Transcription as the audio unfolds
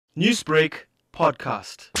Newsbreak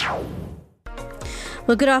Podcast.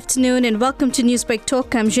 Well, good afternoon and welcome to Newsbreak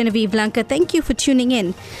Talk. I'm Genevieve Lanka. Thank you for tuning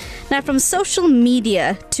in. Now, from social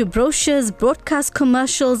media to brochures, broadcast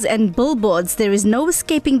commercials and billboards, there is no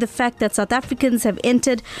escaping the fact that South Africans have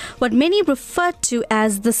entered what many refer to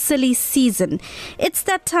as the silly season. It's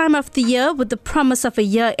that time of the year with the promise of a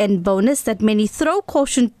year-end bonus that many throw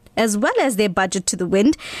caution as well as their budget to the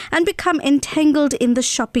wind and become entangled in the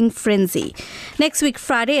shopping frenzy. Next week,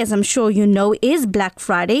 Friday, as I'm sure you know, is Black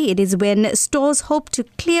Friday. It is when stores hope to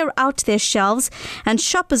clear out their shelves and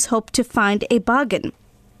shoppers hope to find a bargain.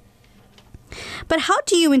 But how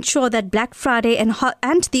do you ensure that Black Friday and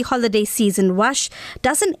the holiday season rush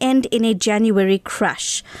doesn't end in a January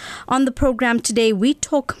crash? On the program today, we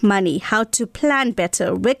talk money, how to plan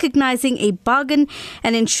better, recognizing a bargain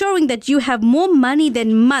and ensuring that you have more money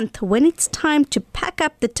than month when it's time to pack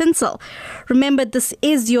up the tinsel. Remember, this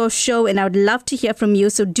is your show and I would love to hear from you,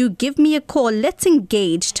 so do give me a call. Let's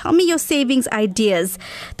engage. Tell me your savings ideas.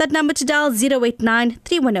 That number to dial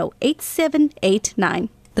 089-310-8789.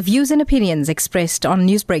 The views and opinions expressed on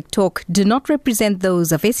Newsbreak Talk do not represent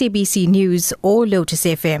those of SABC News or Lotus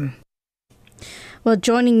FM. Well,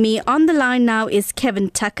 joining me on the line now is Kevin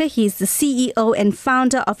Tucker. He's the CEO and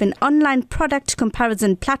founder of an online product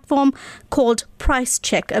comparison platform called Price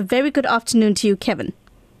Check. A very good afternoon to you, Kevin.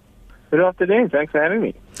 Good afternoon. Thanks for having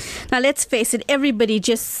me. Now, let's face it, everybody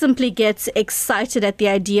just simply gets excited at the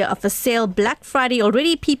idea of a sale. Black Friday,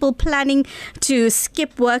 already people planning to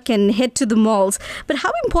skip work and head to the malls. But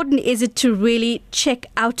how important is it to really check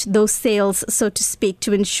out those sales, so to speak,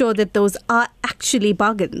 to ensure that those are actually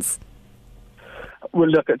bargains? Well,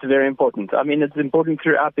 look, it's very important. I mean, it's important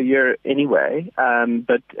throughout the year anyway.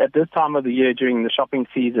 But at this time of the year, during the shopping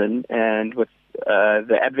season and with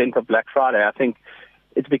the advent of Black Friday, I think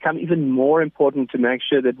it's become even more important to make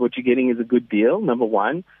sure that what you're getting is a good deal, number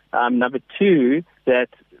one. Number two, that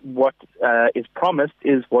what is promised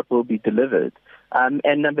is what will be delivered. And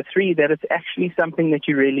number three, that it's actually something that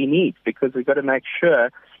you really need, because we've got to make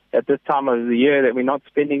sure at this time of the year that we're not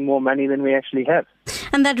spending more money than we actually have.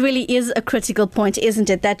 And that really is a critical point, isn't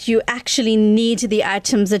it? That you actually need the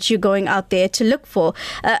items that you're going out there to look for.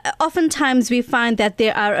 Oftentimes we find that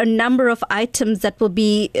there are a number of items that will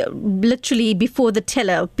be literally before the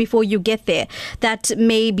teller, before you get there, that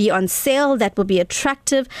may be on sale, that will be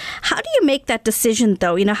attractive. How do you make that decision,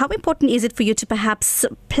 though? You know, how important is it for you to perhaps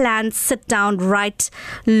plan, sit down, write,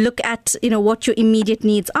 look at, what your immediate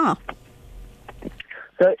needs are?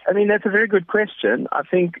 So, I mean, that's a very good question. I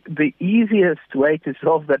think the easiest way to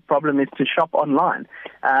solve that problem is to shop online.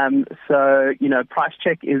 Price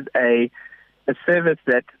Check is a service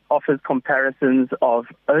that offers comparisons of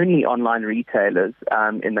only online retailers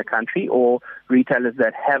in the country, or retailers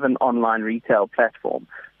that have an online retail platform.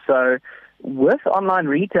 So with online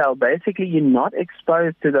retail, basically you're not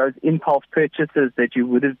exposed to those impulse purchases that you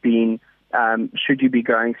would have been should you be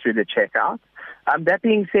going through the checkout. That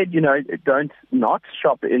being said, don't not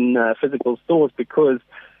shop in physical stores because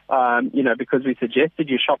we suggested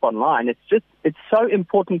you shop online. It's so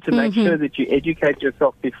important to make sure that you educate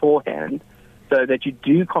yourself beforehand, so that you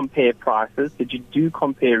do compare prices, that you do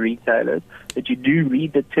compare retailers, that you do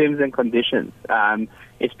read the terms and conditions,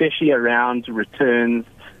 especially around returns,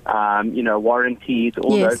 warranties,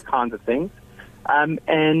 all those kinds of things.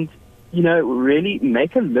 Really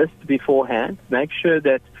make a list beforehand. Make sure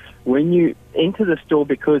that when you enter the store,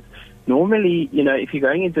 because normally, if you're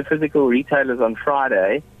going into physical retailers on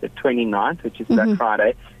Friday, the 29th, which is Black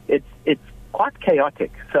Friday, it's quite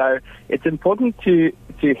chaotic. So it's important to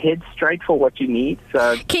head straight for what you need.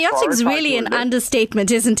 So chaotic is really an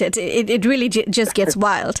understatement, isn't it? It really just gets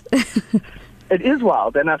wild. It is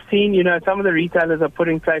wild, and I've seen, some of the retailers are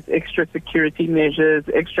putting in place extra security measures,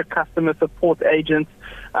 extra customer support agents.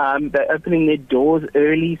 They're opening their doors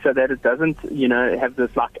early so that it doesn't, have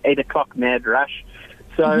this 8 o'clock mad rush.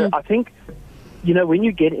 So I think, when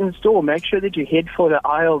you get in store, make sure that you head for the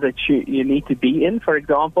aisle that you need to be in. For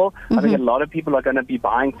example, I think a lot of people are going to be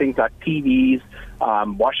buying things like TVs,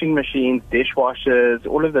 washing machines, dishwashers,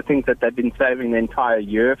 all of the things that they've been saving the entire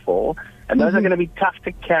year for. And those are going to be tough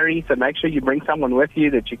to carry, so make sure you bring someone with you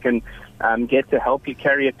that you can get to help you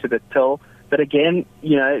carry it to the till. But again,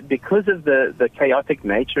 because of the chaotic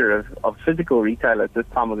nature of physical retail at this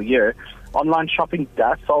time of the year, online shopping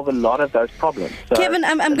does solve a lot of those problems. So Kevin,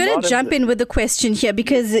 I'm going to jump in with the question here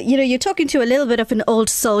because, you're talking to a little bit of an old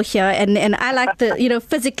soul here, and I like the,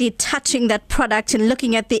 physically touching that product and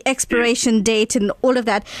looking at the expiration date and all of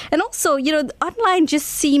that. And also, online just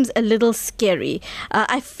seems a little scary.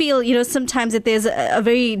 I feel, sometimes that there's a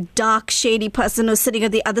very dark, shady person who's sitting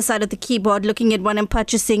at the other side of the keyboard looking at what I'm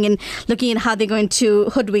purchasing and looking at how they're going to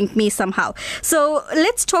hoodwink me somehow. So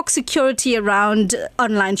let's talk security around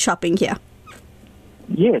online shopping here.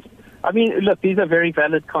 Yes. I mean, look, these are very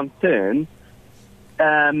valid concerns.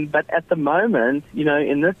 But at the moment,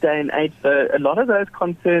 in this day and age, a lot of those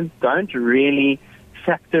concerns don't really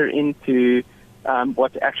factor into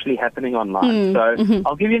what's actually happening online.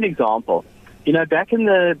 I'll give you an example. Back in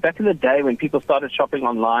the day when people started shopping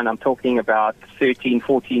online, I'm talking about 13,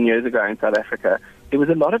 14 years ago in South Africa, there was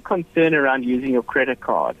a lot of concern around using your credit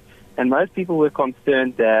card. And most people were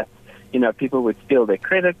concerned that, people would steal their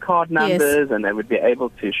credit card numbers and they would be able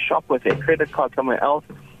to shop with their credit card somewhere else.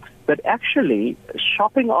 But actually,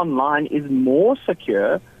 shopping online is more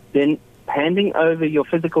secure than handing over your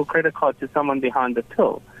physical credit card to someone behind the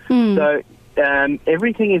till. So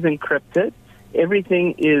everything is encrypted.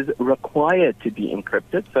 Everything is required to be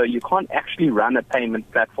encrypted. So you can't actually run a payment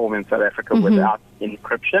platform in South Africa without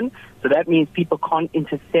encryption. So that means people can't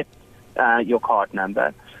intercept your card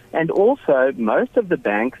number. And also, most of the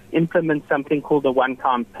banks implement something called a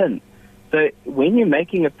one-time PIN. So when you're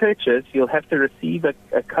making a purchase, you'll have to receive a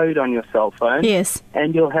code on your cell phone. Yes.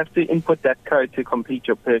 And you'll have to input that code to complete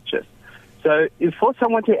your purchase. So for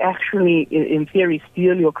someone to actually, in theory,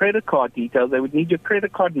 steal your credit card details, they would need your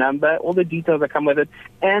credit card number, all the details that come with it,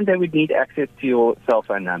 and they would need access to your cell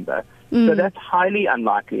phone number. So that's highly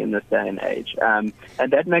unlikely in this day and age. And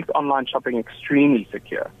that makes online shopping extremely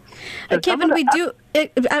secure. So Kevin,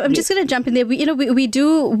 I'm just going to jump in there. We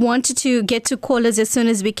do want to get to callers as soon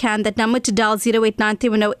as we can. That number to dial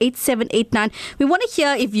 0893108789. We want to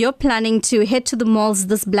hear if you're planning to head to the malls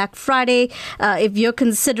this Black Friday, if you're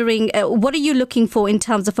considering, what are you looking for in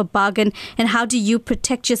terms of a bargain, and how do you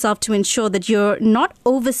protect yourself to ensure that you're not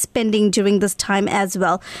overspending during this time as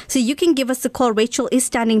well? So you can give us a call. Rachel is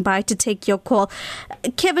standing by to take your call.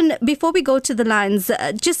 Kevin, before we go to the lines,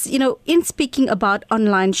 in speaking about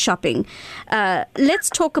online shopping, let's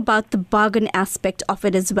talk about the bargain aspect of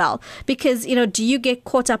it as well. Because, do you get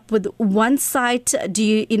caught up with one site? Do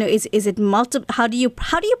you, is it multiple? How do you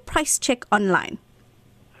price check online?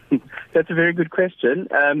 That's a very good question,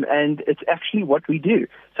 and it's actually what we do.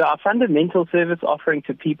 So our fundamental service offering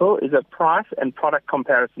to people is a price and product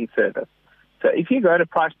comparison service. So if you go to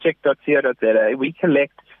pricecheck.co.za, we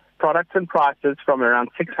collect products and prices from around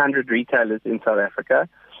 600 retailers in South Africa,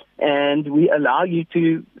 and we allow you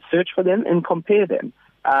to search for them and compare them.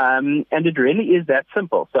 And it really is that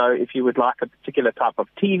simple. So if you would like a particular type of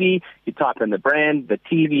TV, you type in the brand, the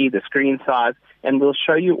TV, the screen size, and we'll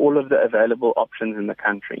show you all of the available options in the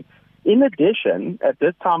country. In addition, at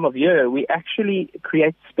this time of year, we actually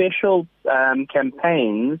create special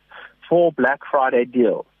campaigns for Black Friday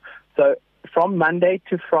deals. So from Monday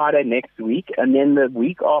to Friday next week, and then the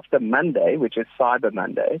week after Monday, which is Cyber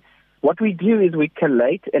Monday, what we do is we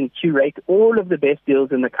collate and curate all of the best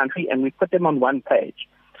deals in the country, and we put them on one page.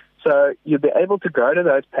 So you'll be able to go to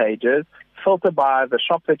those pages, filter by the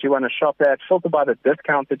shop that you want to shop at, filter by the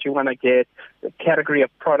discount that you want to get, the category of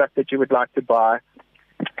product that you would like to buy.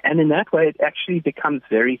 And in that way, it actually becomes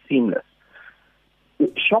very seamless.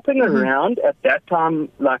 Shopping around at that time,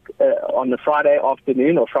 like on the Friday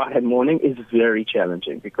afternoon or Friday morning, is very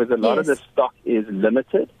challenging because a lot of the stock is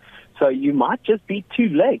limited. So you might just be too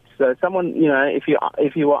late. So someone, if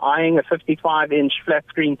you were eyeing a 55-inch flat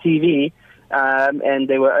screen TV and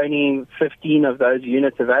there were only 15 of those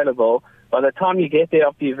units available, by the time you get there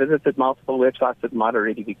after you visited multiple websites, it might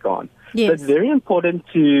already be gone. Yes. So it's very important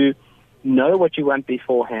to know what you want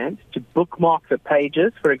beforehand, to bookmark the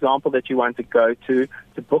pages, for example, that you want to go to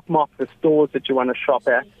bookmark the stores that you want to shop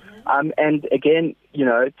at. And again,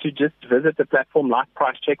 to just visit the platform like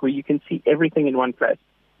Price Check where you can see everything in one place.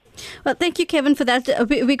 Well, thank you, Kevin, for that.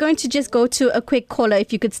 We're going to just go to a quick caller.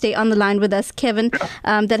 If you could stay on the line with us, Kevin,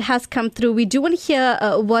 that has come through. We do want to hear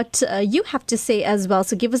what you have to say as well.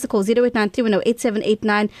 So give us a call,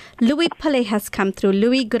 0893108789. Louis Pillay has come through.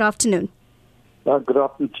 Louis, good afternoon. Good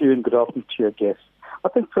afternoon to you and good afternoon to your guests. I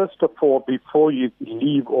think first of all, before you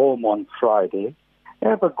leave home on Friday,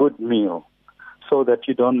 have a good meal so that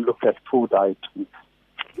you don't look at food items.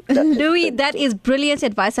 Louis, that is brilliant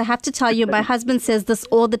advice. I have to tell you, my husband says this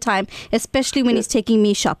all the time, especially when he's taking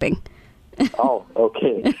me shopping. Oh,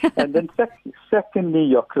 okay. And then secondly,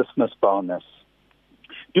 your Christmas bonus.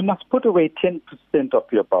 You must put away 10% of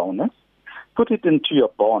your bonus, put it into your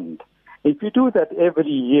bond, If you do that every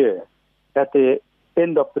year, at the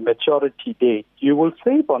end of the maturity date, you will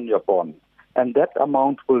save on your bond, and that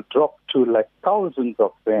amount will drop to like thousands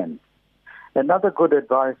of rands. Another good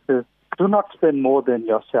advice is do not spend more than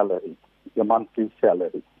your salary, your monthly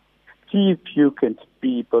salary. See if you can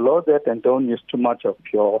be below that and don't use too much of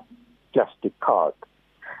your plastic card.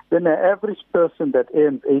 Then an average person that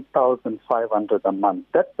earns 8,500 a month,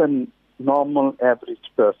 that's a normal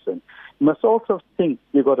average person. You must also think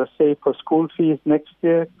you've got to save for school fees next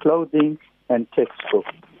year, clothing, and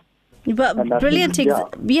textbooks. But brilliant,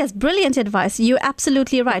 yes, brilliant advice. You're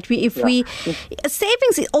absolutely right.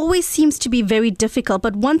 Savings, it always seems to be very difficult,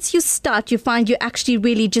 but once you start, you find you actually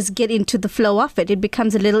really just get into the flow of it. It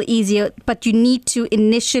becomes a little easier, but you need to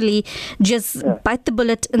initially just bite the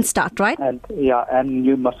bullet and start, right? And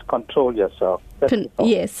you must control yourself.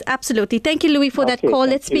 Yes, absolutely. Thank you, Louis, for that call.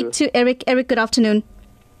 Let's speak to Eric. Eric, good afternoon.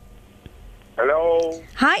 Hello.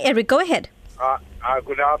 Hi, Eric. Go ahead.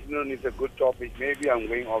 Good afternoon. It's a good topic. Maybe I'm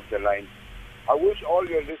going off the line. I wish all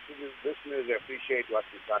your listeners appreciate what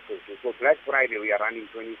the circles do. For Black Friday, we are running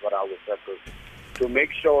 24-hour circles to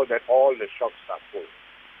make sure that all the shops are full.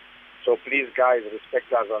 So please, guys,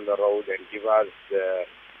 respect us on the road and give us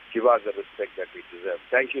the respect that we deserve.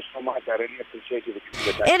 Thank you so much. I really appreciate you.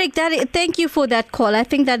 Eric, thank you for that call. I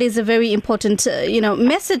think that is a very important,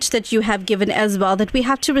 message that you have given as well, that we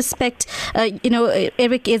have to respect,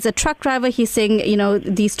 Eric is a truck driver. He's saying,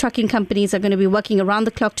 these trucking companies are going to be working around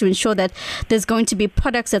the clock to ensure that there's going to be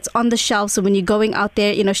products that's on the shelf. So when you're going out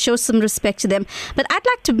there, show some respect to them. But I'd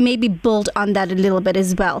like to maybe build on that a little bit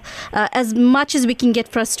as well. As much as we can get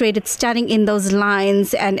frustrated standing in those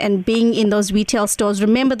lines and being in those retail stores,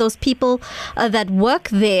 remember those people that work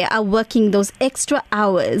there are working those extra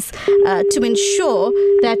hours to ensure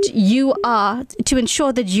that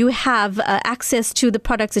you have access to the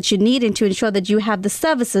products that you need and to ensure that you have the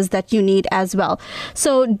services that you need as well.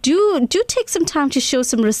 So do take some time to show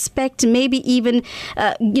some respect, maybe even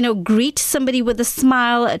greet somebody with a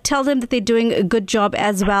smile, tell them that they're doing a good job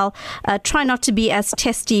as well. Try not to be as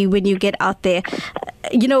testy when you get out there.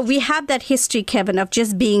 We have that history, Kevin, of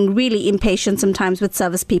just being really impatient sometimes with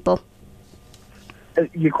service people.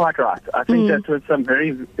 You're quite right. I think that was some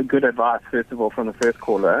very good advice, first of all, from the first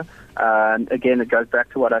caller. Again, it goes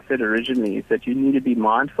back to what I said originally, is that you need to be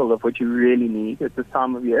mindful of what you really need at this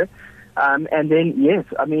time of year. And then, yes,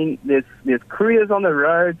 I mean, there's couriers on the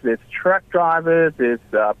roads, there's truck drivers, there's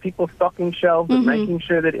people stocking shelves and making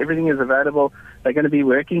sure that everything is available. They're going to be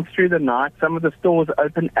working through the night. Some of the stores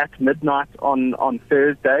open at midnight on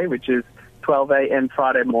Thursday, which is 12 a.m.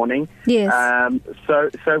 Friday morning. Yes.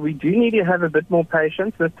 So we do need to have a bit more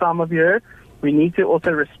patience this time of year. We need to also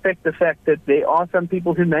respect the fact that there are some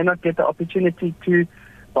people who may not get the opportunity to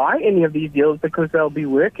buy any of these deals because they'll be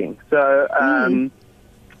working. So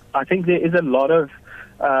I think there is a lot of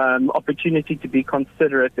opportunity to be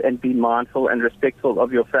considerate and be mindful and respectful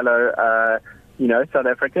of your fellow South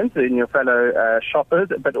Africans and your fellow shoppers,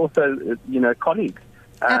 but also, colleagues.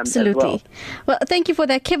 Absolutely. Well, thank you for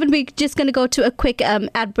that, Kevin. We're just going to go to a quick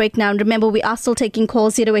ad break now. And remember, we are still taking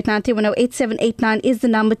calls. 089-310-8789 is the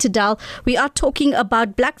number to dial. We are talking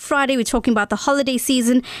about Black Friday. We're talking about the holiday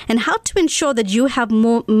season and how to ensure that you have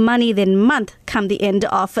more money than month come the end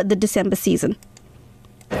of the December season.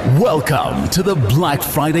 Welcome to the Black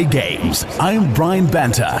Friday Games. I'm Brian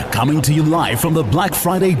Banter, coming to you live from the Black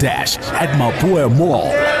Friday Dash at Mapua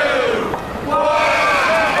Mall.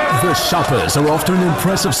 The shoppers are off to an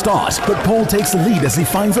impressive start, but Paul takes the lead as he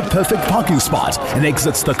finds a perfect parking spot and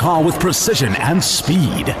exits the car with precision and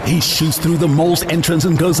speed. He shoots through the mall's entrance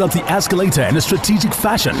and goes up the escalator in a strategic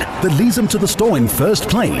fashion that leads him to the store in first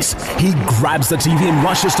place. He grabs the TV and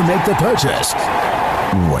rushes to make the purchase.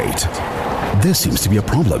 Wait. There seems to be a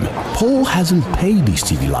problem. Paul hasn't paid his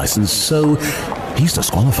TV license, so he's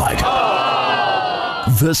disqualified.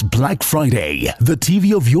 This Black Friday, the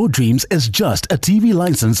TV of your dreams is just a TV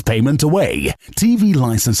license payment away. TV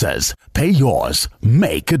licenses. Pay yours.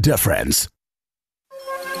 Make a difference.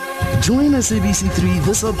 Join SABC3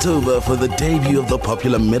 this October for the debut of the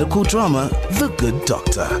popular medical drama, The Good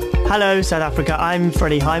Doctor. Hello, South Africa. I'm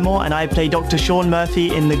Freddie Highmore, and I play Dr. Sean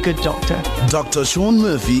Murphy in The Good Doctor. Dr. Sean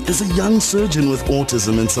Murphy is a young surgeon with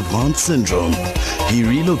autism and savant syndrome. He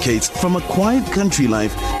relocates from a quiet country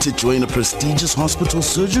life to join a prestigious hospital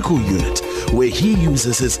surgical unit, where he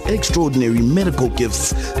uses his extraordinary medical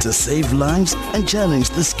gifts to save lives and challenge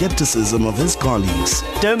the skepticism of his colleagues.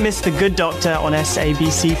 Don't miss The Good Doctor on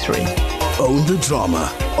SABC3. Own the drama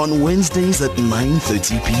on Wednesdays at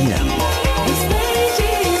 9:30 p.m.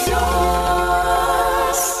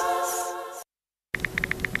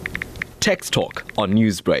 Text Talk on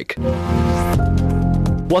Newsbreak.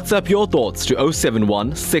 WhatsApp your thoughts to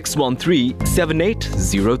 071 613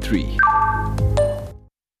 7803.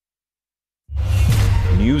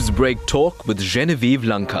 Newsbreak Talk with Genevieve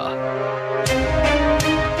Lanka.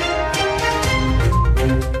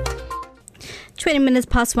 20 minutes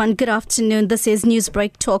past 1. Good afternoon. This is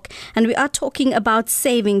Newsbreak Talk, and we are talking about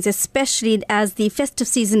savings, especially as the festive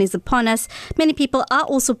season is upon us. Many people are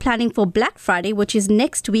also planning for Black Friday, which is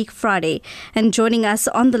next week Friday. And joining us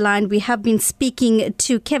on the line, we have been speaking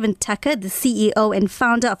to Kevin Tucker, the CEO and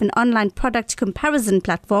founder of an online product comparison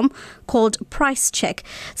platform called Price Check.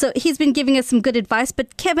 So he's been giving us some good advice.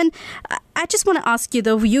 But Kevin, I just want to ask you,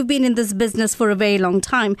 though, you've been in this business for a very long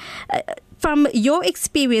time. From your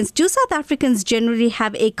experience, do South Africans generally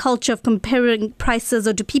have a culture of comparing prices,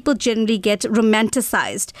 or do people generally get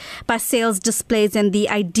romanticized by sales displays and the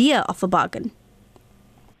idea of a bargain?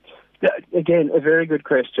 Again, a very good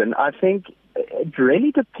question. I think it really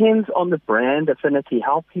depends on the brand affinity,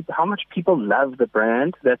 how much people love the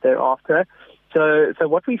brand that they're after. So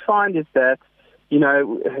what we find is that,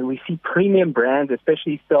 we see premium brands,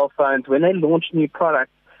 especially cell phones, when they launch new products,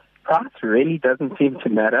 price really doesn't seem to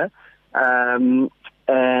matter.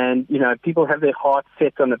 And people have their heart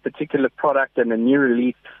set on a particular product and a new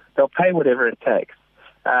release. They'll pay whatever it takes.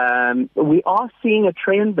 We are seeing a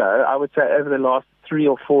trend, though, I would say, over the last 3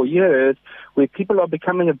 or 4 years, where people are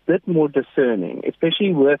becoming a bit more discerning,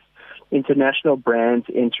 especially with international brands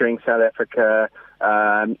entering South Africa,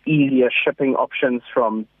 easier shipping options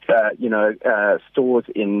from, stores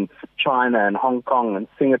in China and Hong Kong and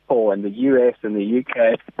Singapore and the US and the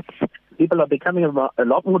UK. People are becoming a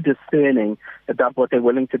lot more discerning about what they're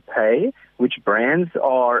willing to pay, which brands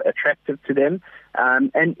are attractive to them,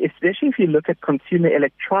 and especially if you look at consumer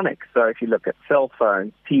electronics. So if you look at cell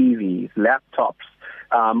phones, TVs, laptops,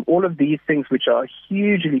 all of these things which are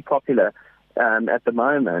hugely popular at the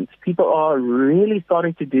moment, people are really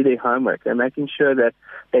starting to do their homework. They're making sure that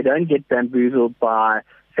they don't get bamboozled by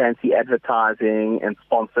fancy advertising and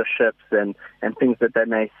sponsorships and things that they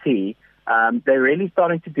may see. They're really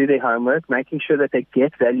starting to do their homework, making sure that they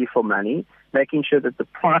get value for money, making sure that the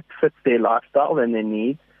product fits their lifestyle and their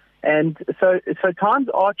needs. And so times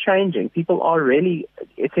are changing. People are really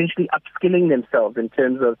essentially upskilling themselves in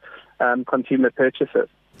terms of consumer purchases.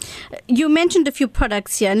 You mentioned a few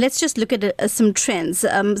products here, and let's just look at some trends.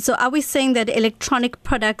 So are we saying that electronic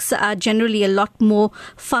products are generally a lot more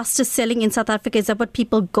faster selling in South Africa? Is that what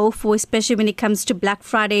people go for, especially when it comes to Black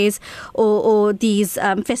Fridays or these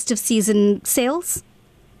festive season sales?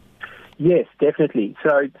 Yes, definitely.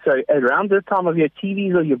 So around this time of year,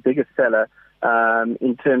 TVs are your biggest seller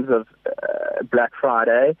in terms of Black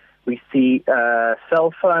Friday. We see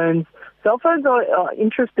cell phones. Cell phones are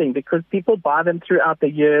interesting because people buy them throughout the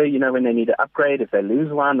year, when they need to upgrade, if they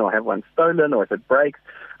lose one or have one stolen or if it breaks.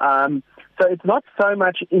 So it's not so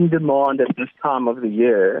much in demand at this time of the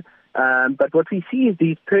year. But what we see is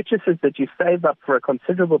these purchases that you save up for a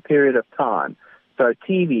considerable period of time. So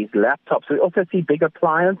TVs, laptops. We also see big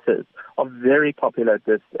appliances are very popular at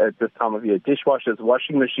this time of year. Dishwashers,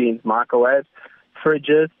 washing machines, microwaves,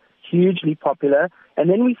 fridges, hugely popular. And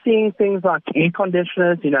then we're seeing things like air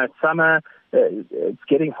conditioners. It's summer, it's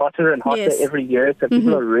getting hotter and hotter every year, so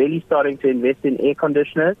people are really starting to invest in air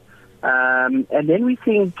conditioners. And then we're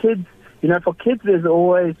seeing kids, for kids there's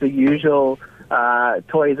always the usual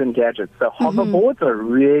toys and gadgets. So hoverboards are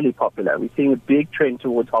really popular. We're seeing a big trend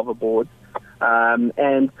towards hoverboards.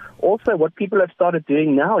 And also what people have started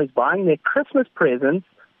doing now is buying their Christmas presents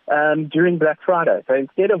during Black Friday. So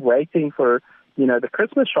instead of waiting for the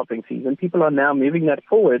Christmas shopping season, people are now moving that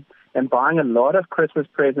forward and buying a lot of Christmas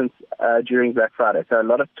presents during Black Friday. So a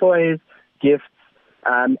lot of toys, gifts,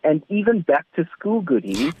 and even back-to-school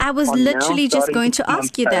goodies. I was literally just going to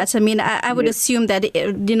ask you that. I mean, I would assume that,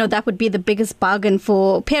 that would be the biggest bargain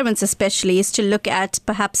for parents especially, is to look at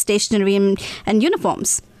perhaps stationery and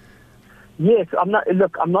uniforms. Yes, I'm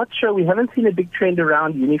not sure. We haven't seen a big trend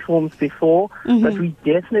around uniforms before, but we're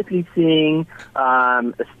definitely seeing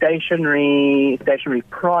stationery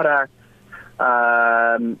products,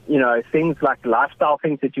 things like lifestyle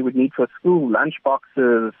things that you would need for school, lunch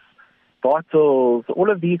boxes, bottles, all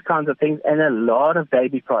of these kinds of things, and a lot of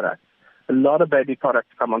baby products. A lot of baby products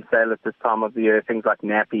come on sale at this time of the year, things like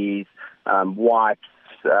nappies, wipes,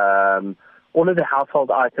 all of the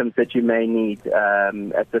household items that you may need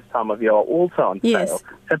at this time of year are also on sale.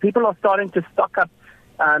 So people are starting to stock up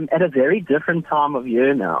at a very different time of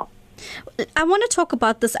year now. I want to talk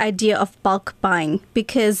about this idea of bulk buying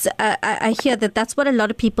because I hear that that's what a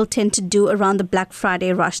lot of people tend to do around the Black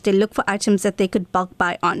Friday rush. They look for items that they could bulk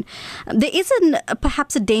buy on. There is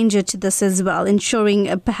perhaps a danger to this as well,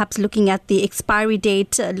 ensuring perhaps looking at the expiry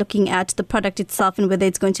date, looking at the product itself and whether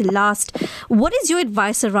it's going to last. What is your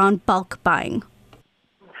advice around bulk buying?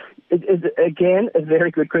 It is, again, a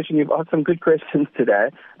very good question. You've asked some good questions today.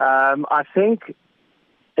 I think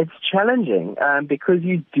it's challenging because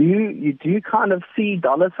you do kind of see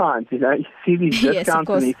dollar signs, you know, you see these discounts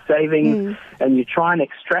and these savings and you try and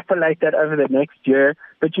extrapolate that over the next year.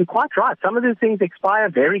 But you're quite right. Some of these things expire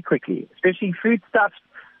very quickly, especially foodstuffs,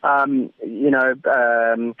 health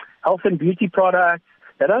and beauty products.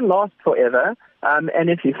 They don't last forever. And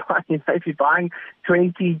if you're buying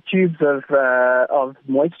 20 tubes of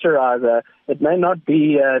moisturizer, it may not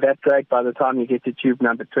be that great by the time you get to tube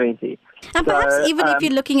number 20. And perhaps even if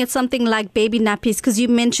you're looking at something like baby nappies, because you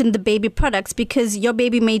mentioned the baby products, because your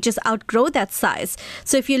baby may just outgrow that size.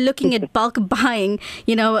 So if you're looking at bulk buying,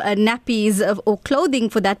 nappies or clothing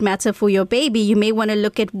for that matter for your baby, you may want to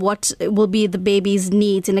look at what will be the baby's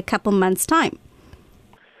needs in a couple months' time.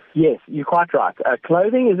 Yes, you're quite right.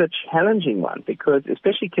 Clothing is a challenging one because,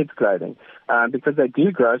 especially kids' clothing, because they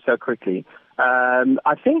do grow so quickly.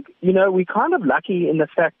 I think, we're kind of lucky in the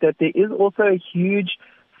fact that there is also a huge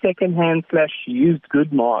second-hand / used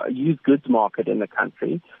goods market in the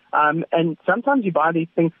country. And sometimes you buy these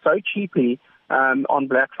things so cheaply on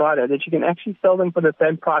Black Friday that you can actually sell them for the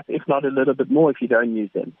same price, if not a little bit more, if you don't use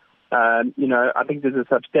them. I think there's a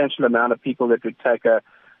substantial amount of people that would take a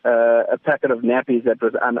packet of nappies that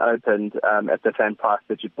was unopened at the same price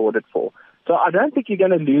that you bought it for. So I don't think you're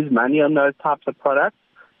going to lose money on those types of products.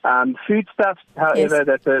 Foodstuffs, however,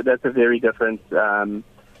 yes, that's a very different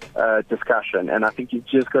discussion. And I think you've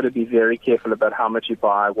just got to be very careful about how much you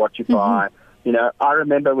buy, what you buy. I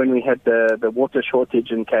remember when we had the water shortage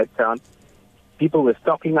in Cape Town, people were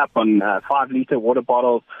stocking up on 5-liter water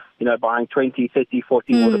bottles, buying 20, 30,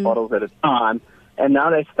 40 water bottles at a time. And now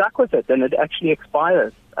they're stuck with it, and it actually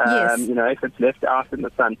expires, yes, if it's left out in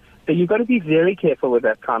the sun. So you've got to be very careful with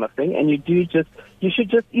that kind of thing. And you should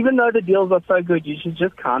just, even though the deals are so good, you should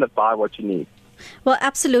just kind of buy what you need. Well,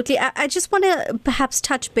 absolutely. I just want to perhaps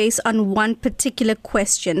touch base on one particular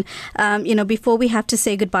question, before we have to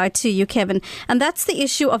say goodbye to you, Kevin. And that's the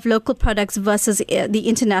issue of local products versus the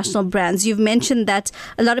international brands. You've mentioned that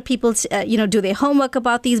a lot of people, do their homework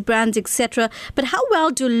about these brands, etc. But how well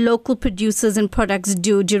do local producers and products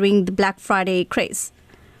do during the Black Friday craze?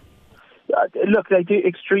 Look, they do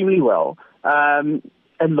extremely well.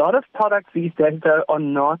 A lot of products these days, though, are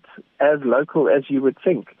not as local as you would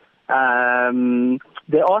think.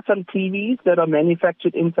 There are some TVs that are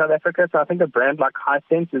manufactured in South Africa. So I think a brand like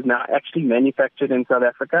Hisense is now actually manufactured in South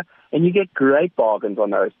Africa, and you get great bargains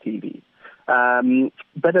on those TVs.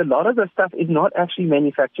 But a lot of the stuff is not actually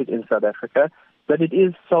manufactured in South Africa, but it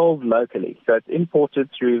is sold locally. So it's imported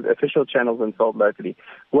through official channels and sold locally.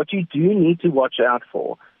 What you do need to watch out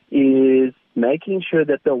for is making sure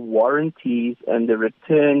that the warranties and the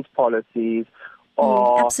returns policies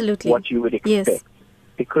are what you would expect. Yes.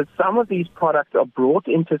 Because some of these products are brought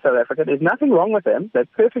into South Africa. There's nothing wrong with them. They're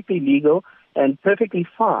perfectly legal and perfectly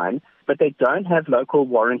fine, but they don't have local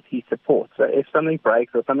warranty support. So if something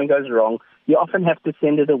breaks or something goes wrong, you often have to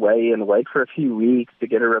send it away and wait for a few weeks to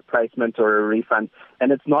get a replacement or a refund.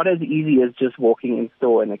 And it's not as easy as just walking in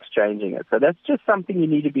store and exchanging it. So that's just something you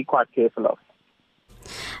need to be quite careful of.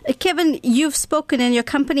 Kevin, you've spoken and your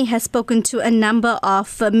company has spoken to a number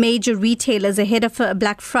of major retailers ahead of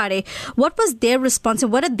Black Friday. What was their response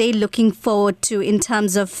and what are they looking forward to in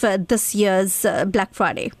terms of this year's Black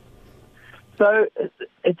Friday? So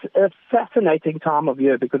it's a fascinating time of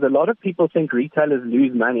year because a lot of people think retailers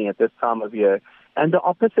lose money at this time of year. And the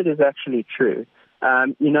opposite is actually true.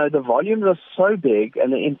 The volumes are so big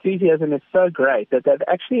and the enthusiasm is so great that they've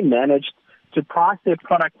actually managed to price their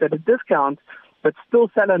products at a discount but still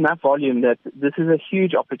sell enough volume that this is a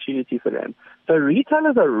huge opportunity for them. So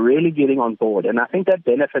retailers are really getting on board, and I think that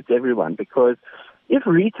benefits everyone because if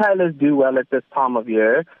retailers do well at this time of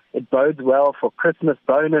year, it bodes well for Christmas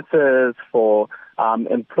bonuses, for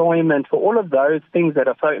employment, for all of those things that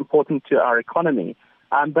are so important to our economy.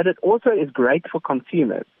 But it also is great for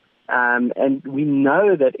consumers. And we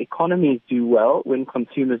know that economies do well when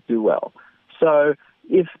consumers do well. So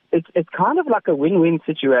if it's kind of like a win-win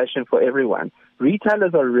situation for everyone.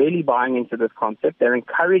 Retailers are really buying into this concept. They're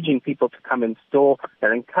encouraging people to come in store.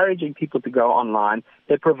 They're encouraging people to go online.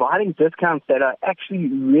 They're providing discounts that are actually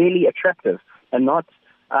really attractive and not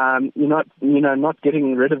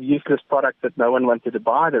getting rid of useless products that no one wanted to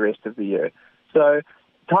buy the rest of the year. So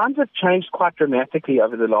times have changed quite dramatically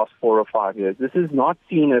over the last 4 or 5 years. This is not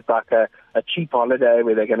seen as like a cheap holiday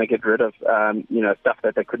where they're going to get rid of, stuff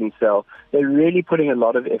that they couldn't sell. They're really putting a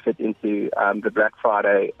lot of effort into the Black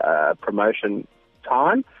Friday promotion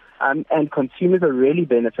time. And consumers are really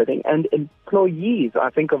benefiting, and employees,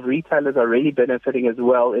 I think, of retailers are really benefiting as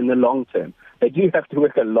well in the long term. They do have to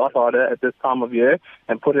work a lot harder at this time of year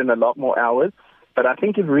and put in a lot more hours. But I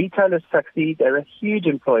think if retailers succeed, they're a huge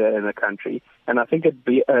employer in the country, and I think it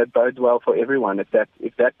bodes well for everyone if that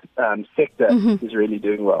sector is really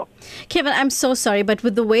doing well. Kevin, I'm so sorry, but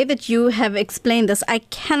with the way that you have explained this, I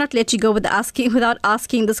cannot let you go without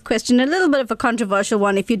asking this question, a little bit of a controversial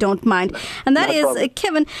one, if you don't mind. And that is,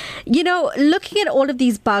 Kevin, looking at all of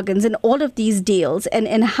these bargains and all of these deals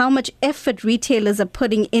and how much effort retailers are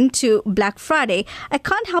putting into Black Friday, I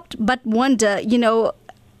can't help but wonder,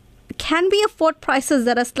 can we afford prices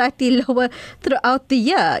that are slightly lower throughout the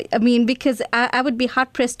year? I mean, because I would be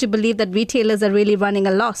hard-pressed to believe that retailers are really running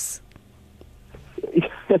a loss.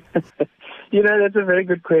 That's a very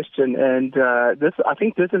good question. And I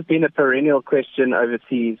think this has been a perennial question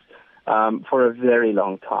overseas for a very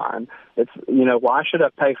long time. It's, why should I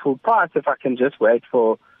pay full price if I can just wait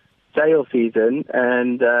for sale season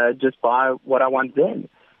and just buy what I want then?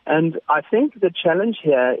 And I think the challenge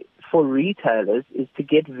here for retailers is to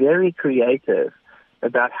get very creative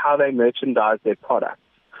about how they merchandise their products.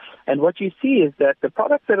 And what you see is that the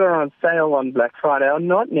products that are on sale on Black Friday are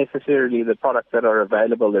not necessarily the products that are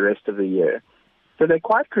available the rest of the year. So they're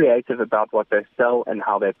quite creative about what they sell and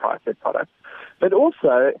how they price their products. But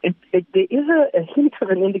also, there is a hint of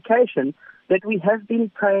an indication that we have been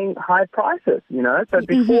paying high prices, So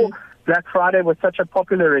before Black Friday was such a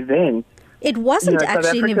popular event. It wasn't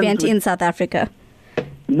actually an event in South Africa.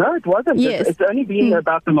 No, it wasn't. Yes. It's only been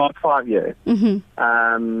about the last 5 years.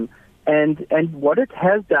 And what it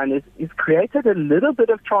has done is created a little bit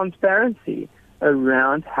of transparency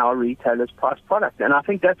around how retailers price products. And I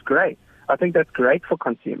think that's great. I think that's great for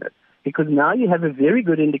consumers because now you have a very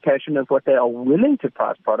good indication of what they are willing to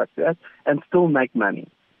price products at and still make money.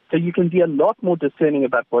 So you can be a lot more discerning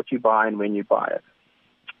about what you buy and when you buy it.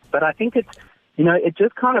 But I think it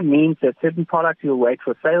just kind of means that certain products you'll wait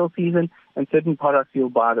for sale season and certain products you'll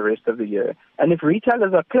buy the rest of the year. And if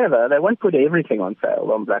retailers are clever, they won't put everything on sale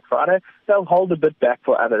on Black Friday. They'll hold a bit back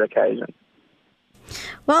for other occasions.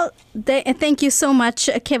 Well, thank you so much,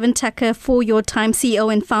 Kevin Tucker, for your time,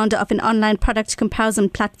 CEO and founder of an online product comparison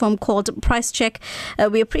platform called Price Check.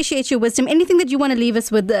 We appreciate your wisdom. Anything that you want to leave us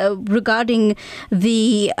with regarding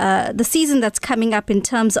the season that's coming up in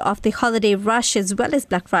terms of the holiday rush as well as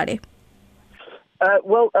Black Friday?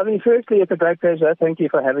 Firstly, it's a great pleasure. Thank you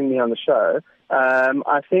for having me on the show.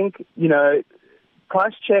 I think,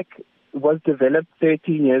 Price Check was developed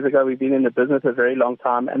 13 years ago. We've been in the business a very long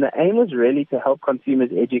time, and the aim is really to help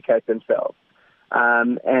consumers educate themselves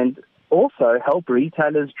and also help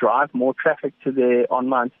retailers drive more traffic to their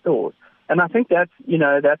online stores. And I think that's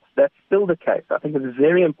still the case. I think it's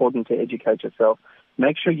very important to educate yourself.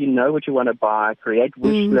 Make sure you know what you want to buy, create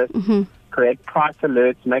wish lists, create price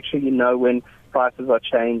alerts, make sure you know when prices are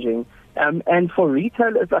changing. And for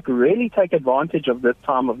retailers, really take advantage of this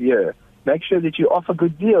time of year. Make sure that you offer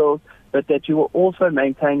good deals, but that you will also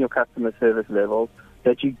maintain your customer service levels,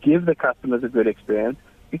 that you give the customers a good experience,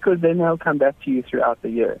 because then they'll come back to you throughout the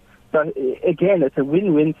year. So again, it's a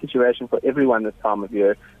win-win situation for everyone this time of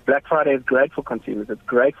year. Black Friday is great for consumers, it's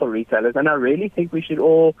great for retailers, and I really think we should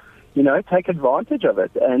all, take advantage of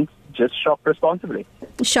it and just shop responsibly.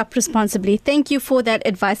 Shop responsibly. Thank you for that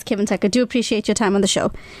advice, Kevin Tucker. I do appreciate your time on the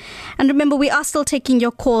show. And remember, we are still taking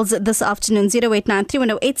your calls this afternoon,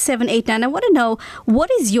 089-310-8789. I want to know, what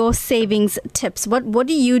is your savings tips? What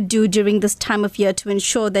do you do during this time of year to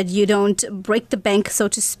ensure that you don't break the bank, so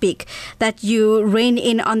to speak, that you rein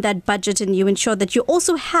in on that budget and you ensure that you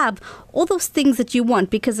also have all those things that you want?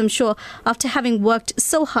 Because I'm sure after having worked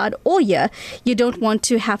so hard all year, you don't want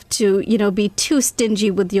to have to, be too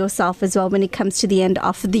stingy with yourself as well when it comes to the end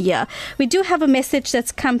of the year. We do have a message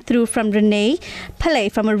that's come through from Renee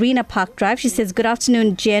Pillay from Arena Park Drive. She says, good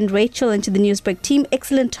afternoon, Jen, Rachel, and to the Newsbreak team.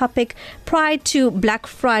 Excellent topic. Prior to Black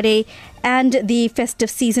Friday and the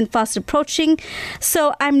festive season fast approaching.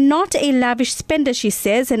 So I'm not a lavish spender, she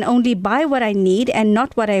says, and only buy what I need and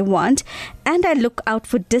not what I want. And I look out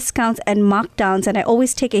for discounts and markdowns, and I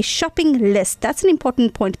always take a shopping list. That's an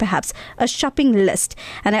important point, perhaps, a shopping list.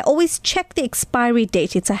 And I always check the expiry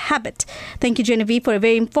date. It's a habit. Thank you, Genevieve, for a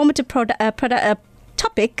very informative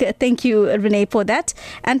topic. Thank you, Renee, for that,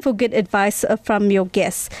 and for good advice from your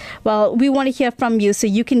guests. Well, we want to hear from you, so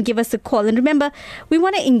you can give us a call. And remember, we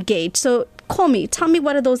want to engage. So call me. Tell me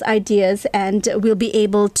what are those ideas, and we'll be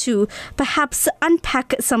able to perhaps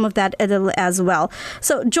unpack some of that a little as well.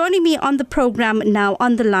 So joining me on the program now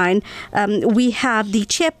on the line, we have the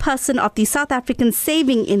chairperson of the South African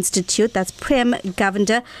Saving Institute, that's Prem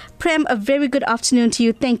Govender. Prem, a very good afternoon to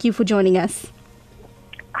you. Thank you for joining us.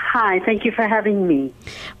 Hi, thank you for having me.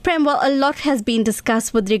 Prem, well, a lot has been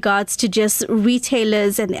discussed with regards to just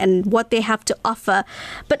retailers and what they have to offer.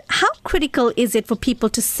 But how critical is it for people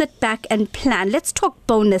to sit back and plan? Let's talk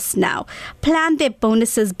bonus now. Plan their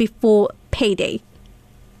bonuses before payday.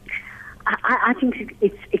 I think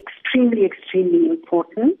it's extremely, extremely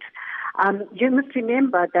important. You must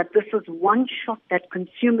remember that this is one shot that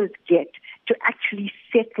consumers get to actually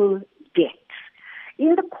settle debts.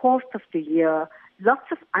 In the course of the year,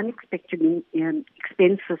 lots of unexpected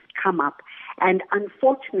expenses come up, and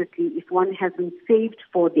unfortunately, if one hasn't saved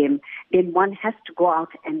for them, then one has to go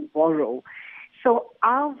out and borrow. So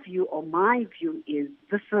our view, or my view, is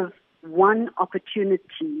this is one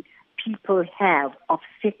opportunity people have of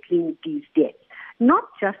settling these debts. Not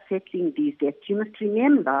just settling these debts. You must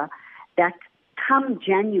remember that come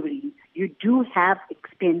January, you do have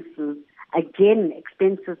expenses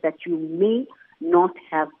that you may not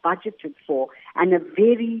have budgeted for, and a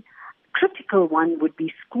very critical one would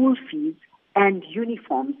be school fees and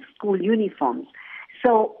uniforms, school uniforms.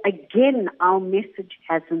 So again, our message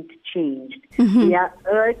hasn't changed. Mm-hmm. We are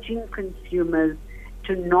urging consumers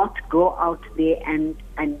to not go out there and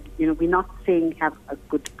we're not saying have a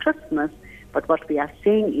good Christmas, but what we are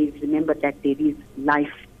saying is remember that there is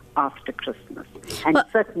life after Christmas, and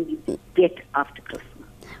certainly debt after Christmas.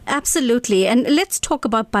 Absolutely. And let's talk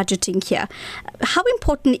about budgeting here. How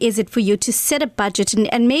important is it for you to set a budget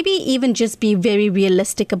and maybe even just be very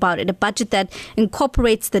realistic about it? A budget that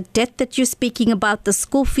incorporates the debt that you're speaking about, the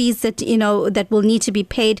school fees that, that will need to be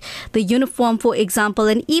paid, the uniform, for example,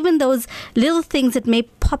 and even those little things that may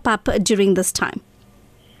pop up during this time.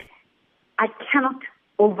 I cannot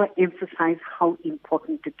overemphasize how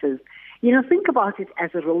important it is. Think about it as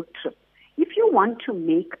a road trip. If you want to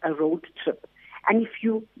make a road trip, and if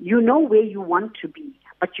you know where you want to be,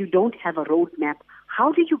 but you don't have a roadmap,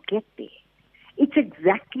 how do you get there? It's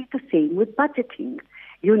exactly the same with budgeting.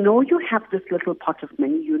 You know you have this little pot of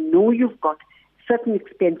money. You know you've got certain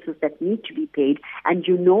expenses that need to be paid, and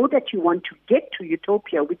you know that you want to get to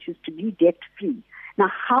utopia, which is to be debt-free.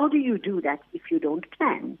 Now, how do you do that if you don't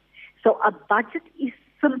plan? So a budget is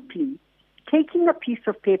simply taking a piece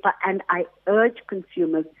of paper, and I urge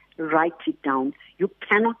consumers, write it down. You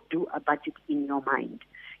cannot do a budget in your mind.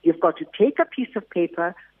 You've got to take a piece of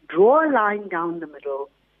paper, draw a line down the middle,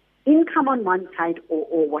 income on one side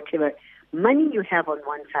or whatever money you have on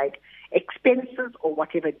one side, expenses or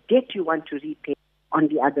whatever debt you want to repay on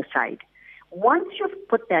the other side. Once you've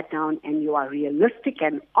put that down and you are realistic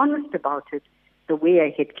and honest about it, the way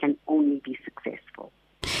ahead can only be successful.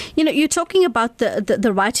 You're talking about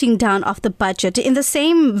the writing down of the budget. In the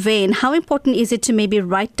same vein, how important is it to maybe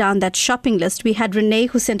write down that shopping list? We had Renee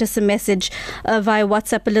who sent us a message via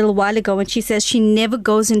WhatsApp a little while ago, and she says she never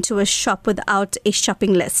goes into a shop without a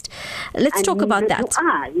shopping list. Let's talk about that.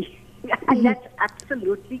 And that's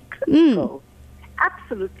absolutely critical.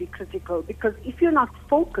 Absolutely critical, because if you're not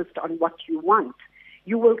focused on what you want,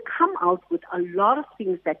 you will come out with a lot of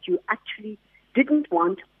things that you actually didn't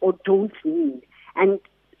want or don't need. And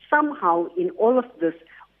somehow in all of this,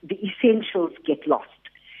 the essentials get lost.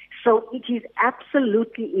 So it is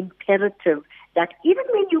absolutely imperative that even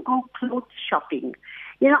when you go clothes shopping,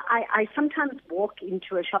 I sometimes walk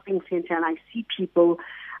into a shopping center and I see people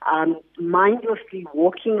mindlessly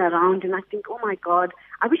walking around, and I think, oh my God,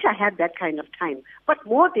 I wish I had that kind of time. But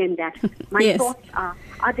more than that, my thoughts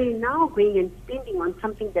are they now going and spending on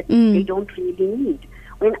something that they don't really need?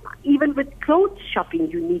 When even with clothes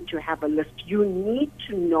shopping, you need to have a list. You need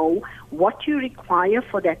to know what you require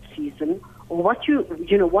for that season, or what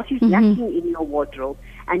what is lacking in your wardrobe,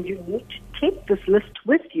 and you need to take this list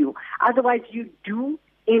with you. Otherwise, you do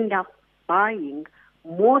end up buying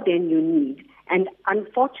more than you need, and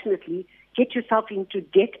unfortunately, get yourself into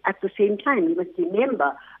debt at the same time. You must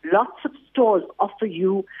remember, lots of stores offer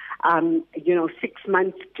you, 6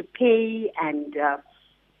 months to pay, and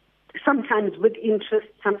sometimes with interest,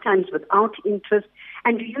 sometimes without interest.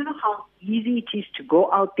 And do you know how easy it is to go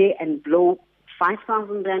out there and blow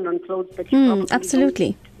 5,000 rand on clothes that you probably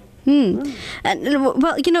absolutely. don't need? And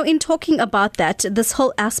well, in talking about that, this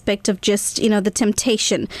whole aspect of just, the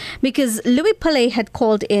temptation, because Louis Pillay had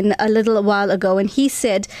called in a little while ago and he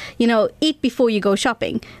said, eat before you go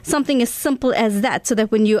shopping. Something as simple as that, so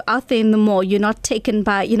that when you're out there in the mall, you're not taken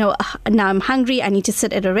by, now I'm hungry, I need to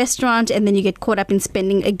sit at a restaurant, and then you get caught up in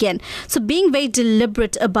spending again. So being very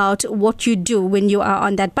deliberate about what you do when you are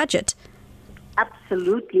on that budget.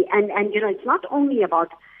 Absolutely. And it's not only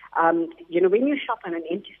about when you shop on an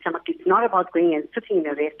empty stomach, it's not about going and sitting in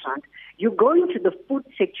a restaurant. You go into the food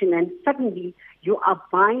section and suddenly you are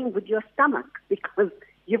buying with your stomach because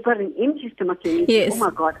you've got an empty stomach and you think, oh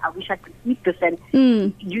my God, I wish I could eat this.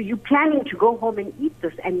 And you're planning to go home and eat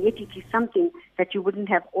this, and yet it is something that you wouldn't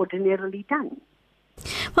have ordinarily done.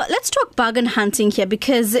 Well, let's talk bargain hunting here,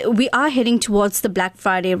 because we are heading towards the Black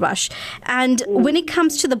Friday rush. And when it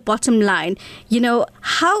comes to the bottom line,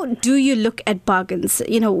 how do you look at bargains?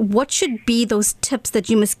 What should be those tips that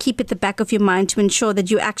you must keep at the back of your mind to ensure that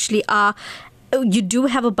you actually you do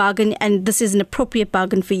have a bargain and this is an appropriate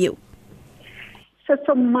bargain for you?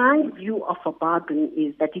 So my view of a bargain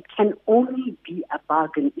is that it can only be a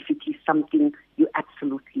bargain if it is something you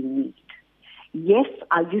absolutely need. Yes,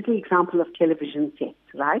 I'll use the example of television sets,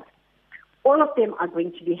 right? All of them are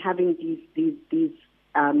going to be having these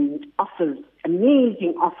offers,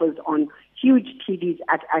 amazing offers on huge TVs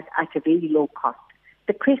at a very low cost.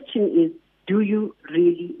 The question is, do you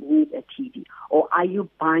really need a TV, or are you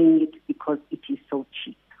buying it because it is so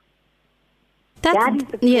cheap? That is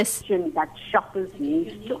the question that shoppers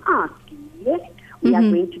need to ask. Yes, we are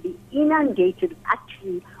going to be inundated.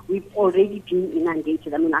 Actually, we've already been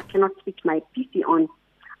inundated. I mean, I cannot switch my PC on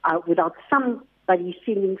without somebody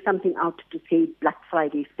sending something out to say Black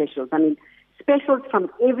Friday specials. I mean, specials from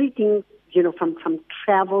everything, from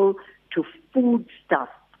travel to food stuff,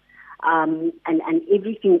 and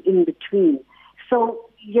everything in between. So,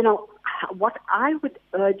 what I would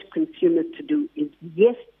urge consumers to do is,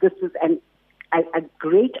 yes, this is a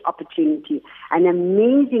great opportunity, an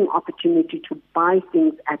amazing opportunity to buy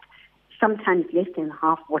things at sometimes less than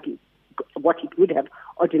half what it would have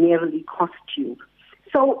ordinarily cost you.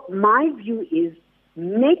 So my view is,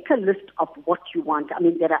 make a list of what you want. I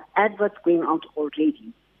mean, there are adverts going out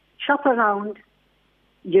already. Shop around,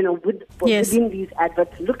 within these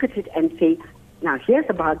adverts, look at it and say, now here's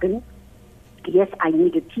a bargain. Yes, I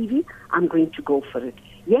need a TV. I'm going to go for it.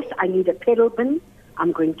 Yes, I need a pedal bin.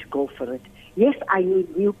 I'm going to go for it. Yes, I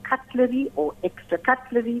need new cutlery or extra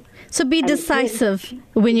cutlery. So be decisive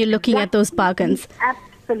when you're looking at those bargains.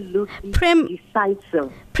 Absolutely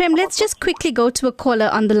decisive. Prem, let's just quickly go to a caller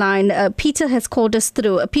on the line. Peter has called us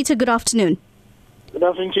through. Peter, good afternoon. Good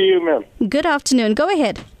afternoon to you, ma'am. Good afternoon. Go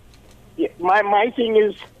ahead. Yeah, my thing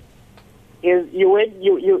is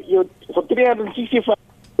you for 365.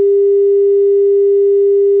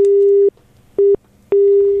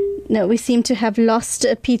 No, we seem to have lost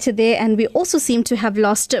Peter there, and we also seem to have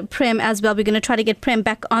lost Prem as well. We're going to try to get Prem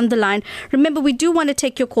back on the line. Remember, we do want to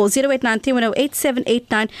take your call,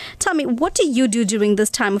 089-310-8789. Tell me, what do you do during this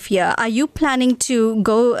time of year? Are you planning to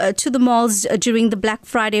go to the malls during the Black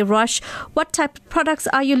Friday rush? What type of products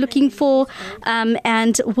are you looking for?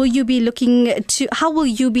 And will you be how will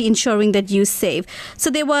you be ensuring that you save? So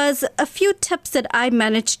there was a few tips that I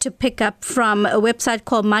managed to pick up from a website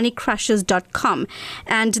called moneycrashers.com,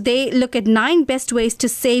 and they look at 9 best ways to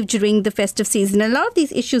save during the festive season. A lot of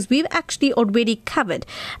these issues we've actually already covered.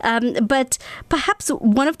 But perhaps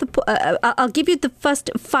one of I'll give you the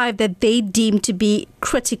first 5 that they deem to be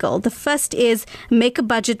critical. The first is make a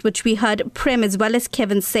budget, which we heard Prem as well as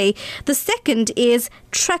Kevin say. The second is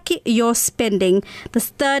track your spending. The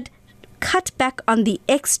third, cut back on the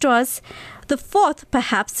extras. The fourth,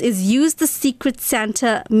 perhaps, is use the Secret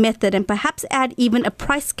Santa method and perhaps add even a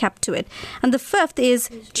price cap to it. And the fifth is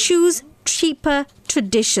choose cheaper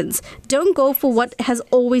traditions. Don't go for what has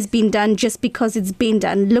always been done just because it's been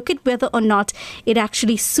done. Look at whether or not it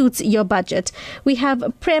actually suits your budget. We have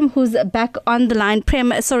Prem who's back on the line.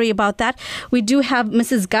 Prem, sorry about that. We do have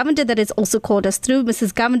Mrs. Govender that has also called us through.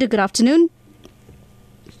 Mrs. Govender, good afternoon.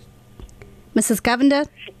 Mrs. Govender.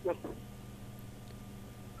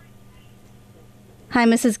 Hi,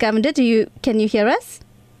 Mrs. Govender. Can you hear us?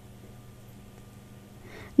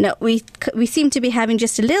 No, we seem to be having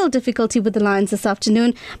just a little difficulty with the lines this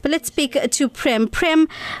afternoon. But let's speak to Prem. Prem,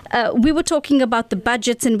 we were talking about the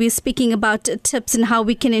budgets and we were speaking about tips and how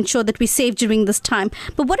we can ensure that we save during this time.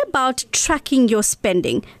 But what about tracking your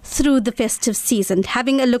spending through the festive season?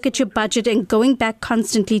 Having a look at your budget and going back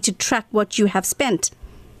constantly to track what you have spent?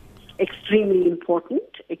 Extremely important.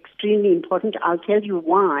 Extremely important. I'll tell you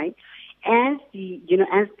why. As the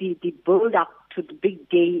build up to the big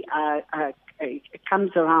day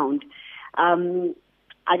comes around,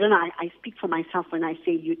 I don't know, I speak for myself when I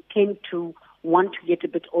say you tend to want to get a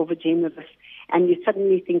bit over generous, and you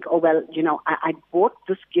suddenly think, oh, well, I bought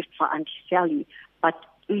this gift for Auntie Sally, but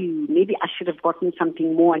maybe I should have gotten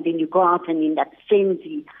something more, and then you go out and in that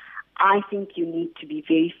frenzy. I think you need to be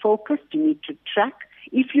very focused. You need to track.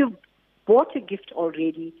 If you've bought a gift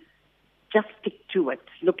already, just stick to it.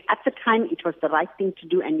 Look, at the time, it was the right thing to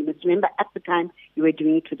do, and you must remember, at the time, you were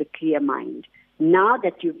doing it with a clear mind. Now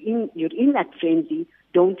that you're in that frenzy,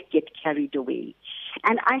 don't get carried away.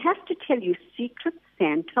 And I have to tell you, Secret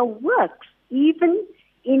Santa works, even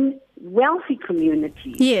in wealthy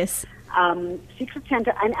communities. Yes. Secret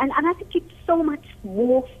Santa, and I think it's so much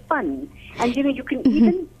more fun. And, you can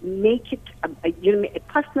even make it,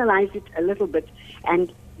 personalize it a little bit.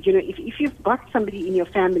 And, if you've got somebody in your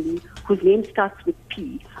family whose name starts with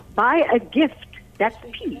P, buy a gift that's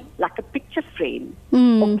P, like a picture frame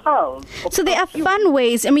or pearls. So there are fun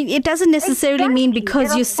ways. I mean, it doesn't necessarily mean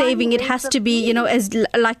because you're saving, it has to be, as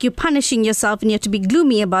like you're punishing yourself and you have to be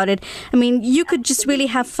gloomy about it. I mean, you could just really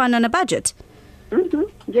have fun on a budget. Mm-hmm.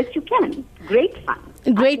 Yes, you can. Great fun.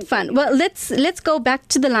 Great fun. Well, let's go back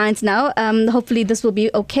to the lines now. Hopefully this will be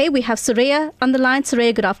okay. We have Soraya on the line.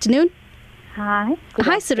 Soraya, good afternoon. Hi.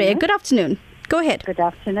 Hi, Soraya. Good afternoon. Go ahead. Good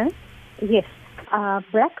afternoon. Yes.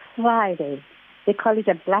 Black Friday. They call it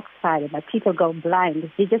a Black Friday, but people go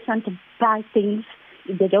blind. They just want to buy things.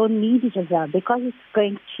 They don't need it as well. Because it's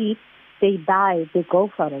going cheap, they buy, they go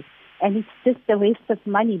for it. And it's just a waste of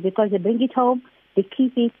money because they bring it home, they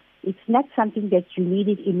keep it. It's not something that you need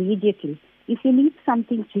it immediately. If you need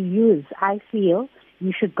something to use, I feel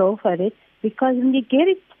you should go for it because when you get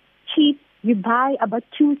it cheap, you buy about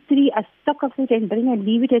 2, 3 a stock of it and bring and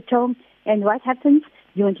leave it at home. And what happens?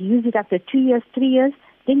 You want to use it after 2 years, 3 years.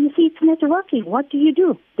 Then you see it's not working. What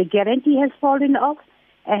do? The guarantee has fallen off,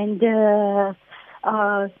 and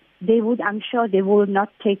I'm sure they will not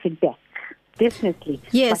take it back. Definitely.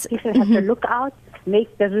 Yes. But people have to look out,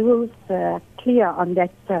 make the rules clear on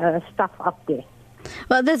that stuff up there.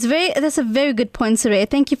 Well, that's a very good point, Soraya.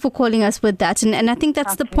 Thank you for calling us with that. And I think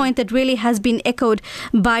that's the point that really has been echoed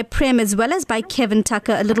by Prem as well as by Kevin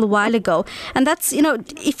Tucker a little while ago. And that's,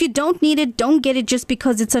 if you don't need it, don't get it just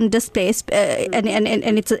because it's on display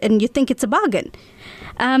and you think it's a bargain.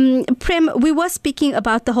 Prem, we were speaking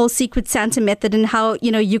about the whole Secret Santa method and how,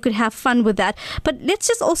 you could have fun with that. But let's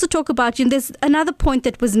just also talk about, there's another point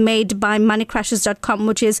that was made by moneycrashers.com,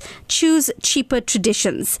 which is choose cheaper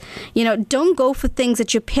traditions. Don't go for things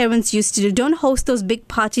that your parents used to do. Don't host those big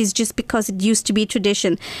parties just because it used to be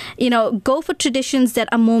tradition. Go for traditions that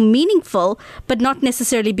are more meaningful, but not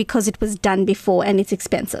necessarily because it was done before and it's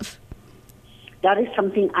expensive. That is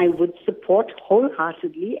something I would support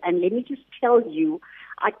wholeheartedly. And let me just tell you,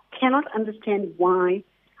 I cannot understand why,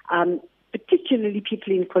 particularly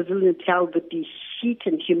people in KwaZulu-Natal with the heat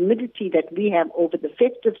and humidity that we have over the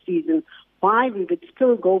festive season, why we would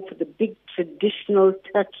still go for the big traditional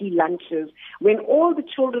turkey lunches when all the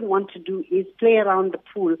children want to do is play around the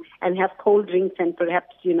pool and have cold drinks and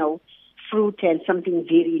perhaps, fruit and something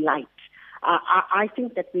very light. I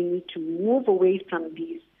think that we need to move away from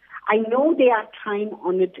these. I know they are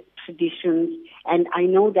time-honored traditions, and I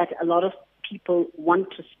know that a lot of people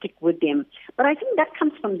want to stick with them. But I think that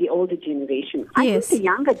comes from the older generation. Yes. I think the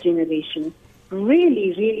younger generation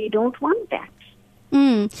really, really don't want that.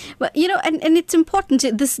 Well, and it's important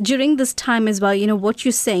during this time as well, what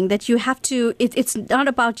you're saying, that you have to, it's not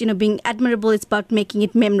about, being admirable, it's about making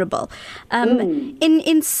it memorable.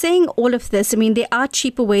 In saying all of this, I mean, there are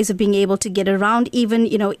cheaper ways of being able to get around, even,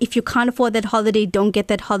 if you can't afford that holiday, don't get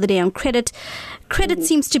that holiday on credit. Credit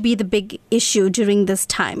seems to be the big issue during this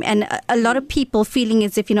time. And a lot of people feeling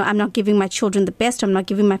as if, I'm not giving my children the best, I'm not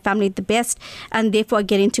giving my family the best, and therefore I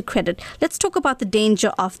get into credit. Let's talk about the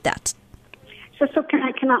danger of that. So can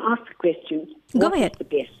I ask a question? Go what ahead. Is the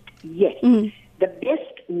best? Yes. The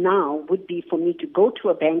best now would be for me to go to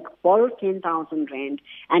a bank, borrow 10,000 rand,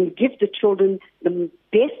 and give the children the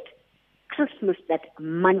best Christmas that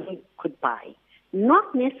money could buy.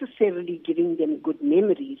 Not necessarily giving them good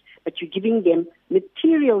memories, but you're giving them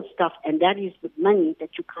material stuff, and that is with money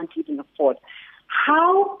that you can't even afford.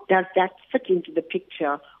 How does that fit into the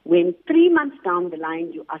picture when 3 months down the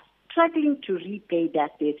line you are struggling to repay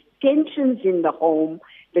that? There's tensions in the home,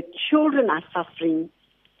 the children are suffering.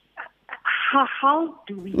 How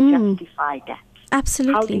do we justify that?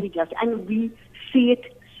 Absolutely. How do we justify? And we see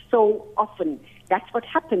it so often. That's what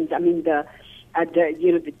happens. I mean, the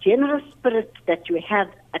generous spirit that you have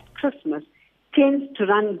at Christmas tends to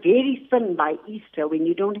run very thin by Easter when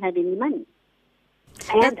you don't have any money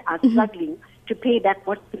and are struggling to pay back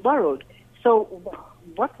what you borrowed. So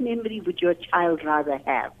what memory would your child rather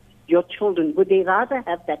have? Your children, would they rather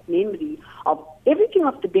have that memory of everything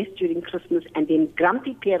of the best during Christmas and then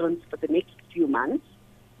grumpy parents for the next few months,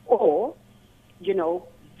 or,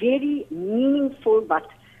 very meaningful but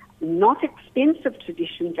not expensive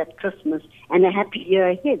traditions at Christmas and a happy year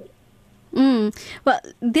ahead? Well,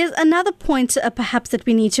 there's another point perhaps that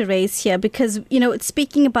we need to raise here because,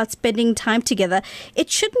 speaking about spending time together, it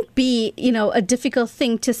shouldn't be, a difficult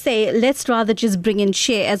thing to say, let's rather just bring and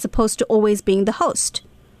share as opposed to always being the host.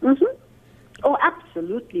 Mm-hmm. Oh,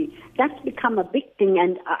 absolutely. That's become a big thing.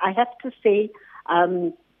 And I have to say,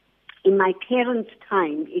 in my parents'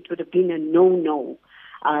 time, it would have been a no-no.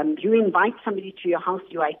 You invite somebody to your house,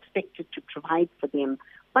 you are expected to provide for them.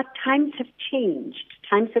 But times have changed.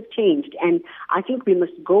 And I think we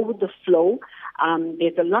must go with the flow.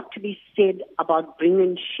 There's a lot to be said about bring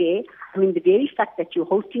and share. I mean, the very fact that you're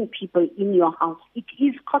hosting people in your house, it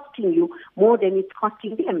is costing you more than it's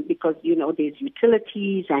costing them because, there's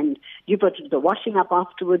utilities and you've got to do the washing up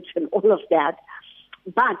afterwards and all of that.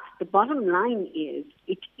 But the bottom line is,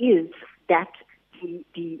 it is that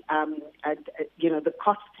the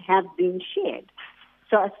costs have been shared.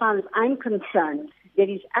 So as far as I'm concerned, there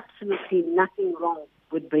is absolutely nothing wrong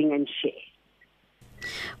with bring and share.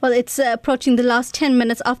 Well, it's approaching the last 10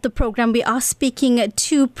 minutes of the program. We are speaking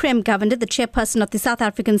to Prem Govender, the chairperson of the South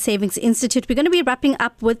African Savings Institute. We're going to be wrapping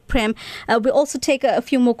up with Prem. We'll also take a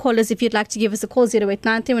few more callers if you'd like to give us a call.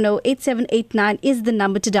 089-310-8789 is the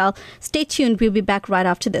number to dial. Stay tuned. We'll be back right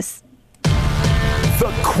after this.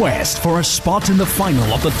 The quest for a spot in the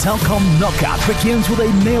final of the Telkom Knockout begins with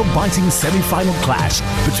a nail-biting semi-final clash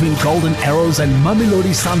between Golden Arrows and Mamelodi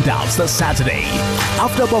Sundowns this Saturday.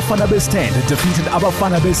 After Bafana Bastard defeated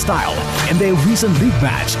Abafana Style in their recent league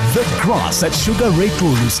match, the grass at Sugar Ray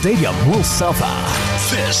Kulu Stadium will suffer.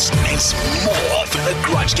 This is more than a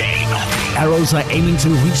grudge game. Arrows are aiming to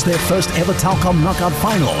reach their first ever Telkom Knockout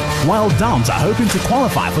final, while Downs are hoping to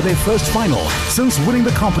qualify for their first final since winning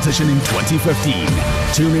the competition in 2015.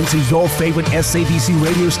 Tune into your favorite SABC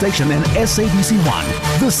radio station and SABC One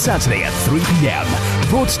this Saturday at 3 p.m.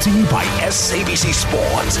 Brought to you by SABC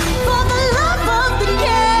Sport. For the love of the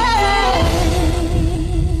game.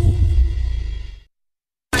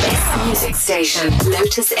 Music station,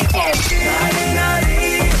 Lotus FM.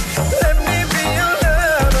 Let me be your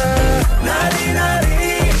lover.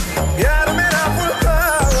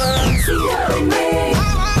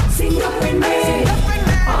 Sing up with me.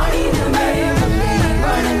 Party the way of me.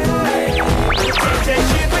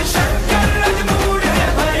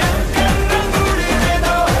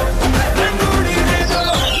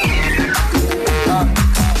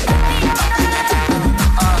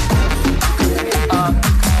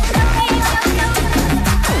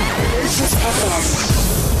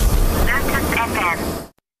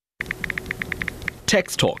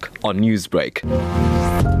 Text Talk on Newsbreak.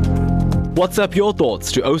 WhatsApp your thoughts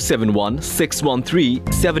to 071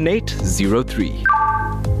 613 7803.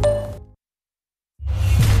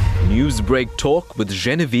 Newsbreak Talk with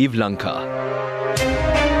Genevieve Lanka.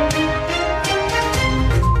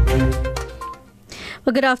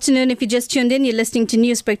 Well, good afternoon. If you just tuned in, you're listening to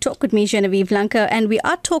Newsbreak Talk with me, Genevieve Lanka, and we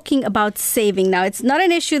are talking about saving. Now, it's not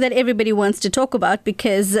an issue that everybody wants to talk about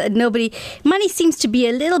because money seems to be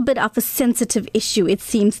a little bit of a sensitive issue, it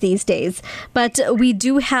seems, these days. But we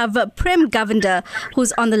do have Prem Govender,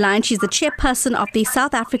 who's on the line. She's the chairperson of the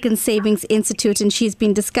South African Savings Institute, and she's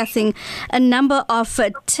been discussing a number of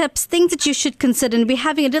tips, things that you should consider. And we're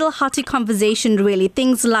having a little hearty conversation, really.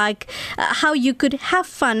 Things like how you could have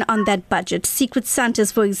fun on that budget, Secret Santa,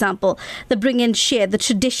 for example, the bring and share, the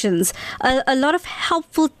traditions, a lot of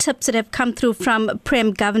helpful tips that have come through from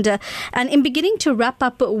Prem Govender. And in beginning to wrap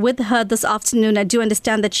up with her this afternoon, I do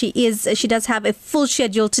understand that she does have a full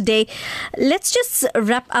schedule today. Let's just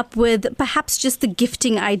wrap up with perhaps just the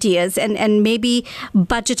gifting ideas and maybe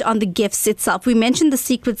budget on the gifts itself. We mentioned the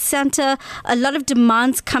Secret Santa. A lot of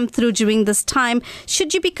demands come through during this time.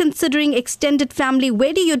 Should you be considering extended family?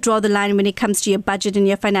 Where do you draw the line when it comes to your budget and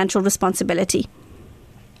your financial responsibility?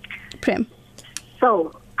 Prem.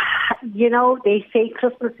 So, they say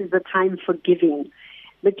Christmas is a time for giving.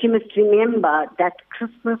 But you must remember that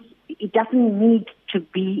Christmas, it doesn't need to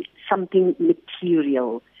be something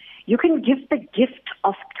material. You can give the gift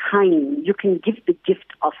of time. You can give the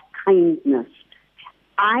gift of kindness.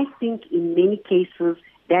 I think in many cases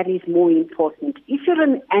that is more important. If you're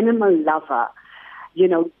an animal lover,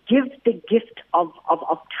 give the gift of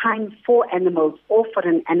time for animals or for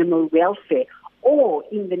an animal welfare. Or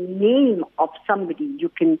in the name of somebody, you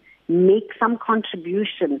can make some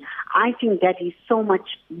contribution. I think that is so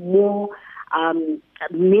much more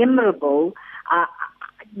memorable.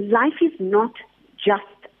 Life is not just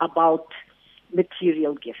about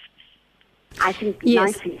material gifts. I think Yes.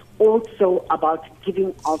 life is also about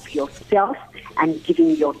giving of yourself and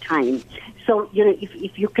giving your time. So,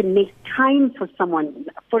 if you can make time for someone,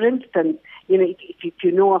 for instance, if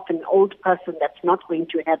you know of an old person that's not going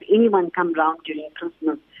to have anyone come round during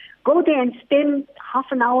Christmas, go there and spend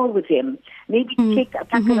half an hour with them. Maybe take a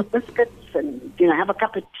packet of biscuits and, have a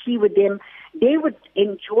cup of tea with them. They would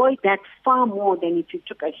enjoy that far more than if you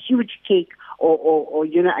took a huge cake or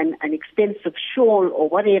an expensive shawl or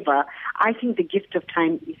whatever. I think the gift of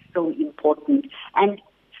time is so important. And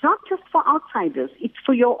it's not just for outsiders. It's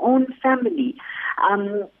for your own family.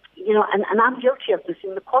 And I'm guilty of this.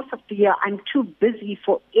 In the course of the year, I'm too busy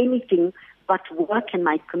for anything but work and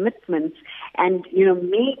my commitments. And,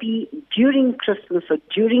 maybe during Christmas or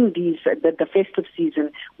during the festive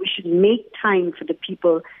season, we should make time for the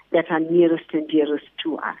people that are nearest and dearest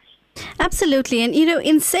to us. Absolutely. And,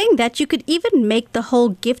 in saying that, you could even make the whole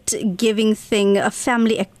gift-giving thing a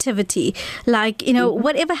family activity. Like,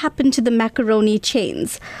 whatever happened to the macaroni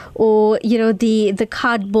chains or, the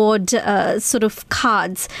cardboard sort of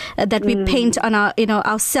cards that we paint on our,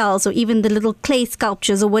 ourselves, or even the little clay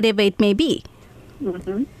sculptures or whatever it may be.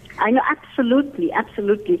 Mm-hmm. I know, absolutely.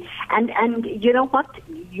 And you know what?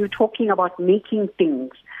 You're talking about making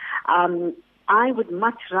things. I would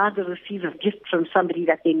much rather receive a gift from somebody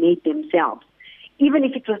that they made themselves. Even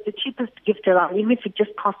if it was the cheapest gift around, even if it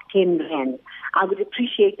just cost 10 rand, I would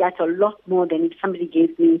appreciate that a lot more than if somebody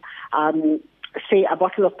gave me, say, a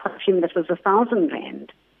bottle of perfume that was 1,000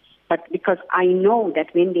 rand. But because I know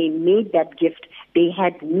that when they made that gift, they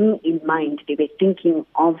had me in mind. They were thinking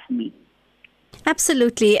of me.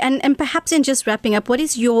 Absolutely. And perhaps in just wrapping up, what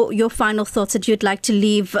is your final thoughts that you'd like to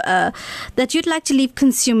leave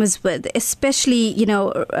consumers with, especially,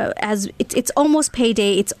 as it's almost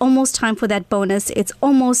payday, it's almost time for that bonus, it's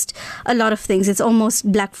almost a lot of things, it's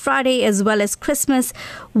almost Black Friday as well as Christmas.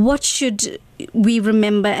 What should we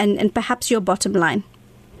remember, and perhaps your bottom line?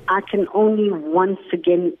 I can only once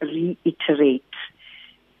again reiterate,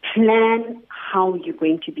 plan how you're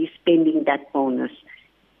going to be spending that bonus.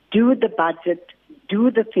 Do the budget,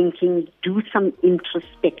 do the thinking, do some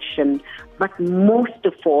introspection, but most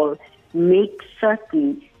of all, make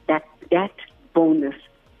certain that that bonus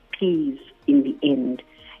pays in the end.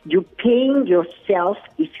 You're paying yourself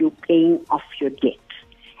if you're paying off your debt.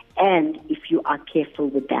 And if you are careful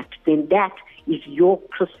with that, then that is your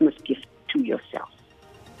Christmas gift to yourself.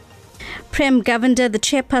 Prem Govender, the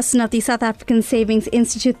chairperson of the South African Savings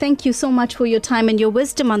Institute, thank you so much for your time and your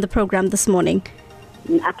wisdom on the program this morning.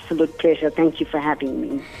 An absolute pleasure. Thank you for having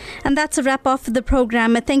me. And that's a wrap off the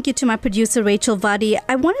program. Thank you to my producer, Rachel Vadi.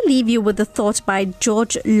 I want to leave you with a thought by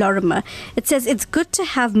George Lorimer. It says, it's good to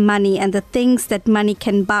have money and the things that money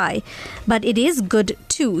can buy, but it is good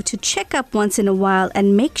too to check up once in a while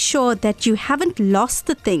and make sure that you haven't lost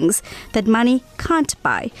the things that money can't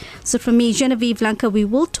buy. So from me, Genevieve Lanka, we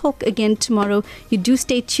will talk again tomorrow. You do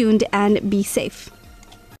stay tuned and be safe.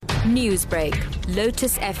 Newsbreak,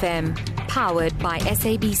 Lotus FM, powered by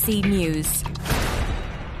SABC News.